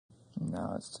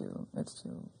No, it's too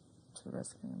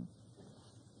risky.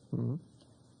 Mm-hmm.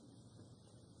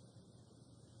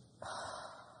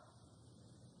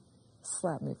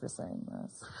 Slap me for saying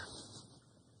this.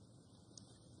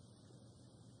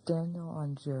 Daniel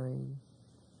on jury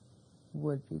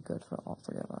would be good for all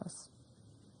three of us.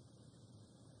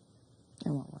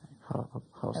 In what way?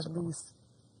 How At so? least,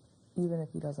 even if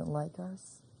he doesn't like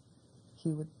us,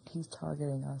 he's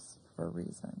targeting us for a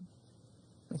reason.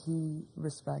 He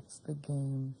respects the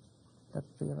game that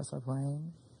the three of us are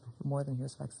playing more than he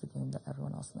respects the game that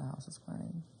everyone else in the house is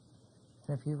playing.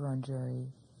 And if he were on jury,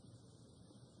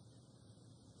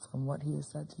 from what he has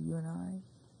said to you and I,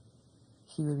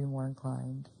 he would be more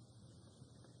inclined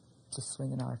to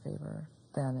swing in our favor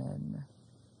than in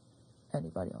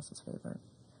anybody else's favor.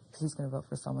 Because he's going to vote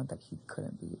for someone that he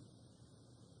couldn't beat,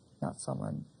 not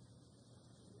someone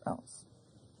else.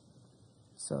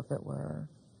 So if it were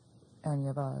any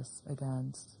of us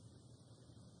against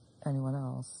anyone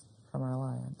else from our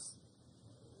alliance,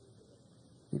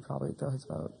 he'd probably throw his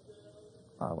vote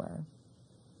our way.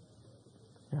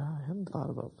 Yeah, I hadn't thought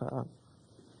about that.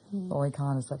 The only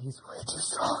con is that he's way too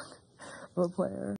strong of a player.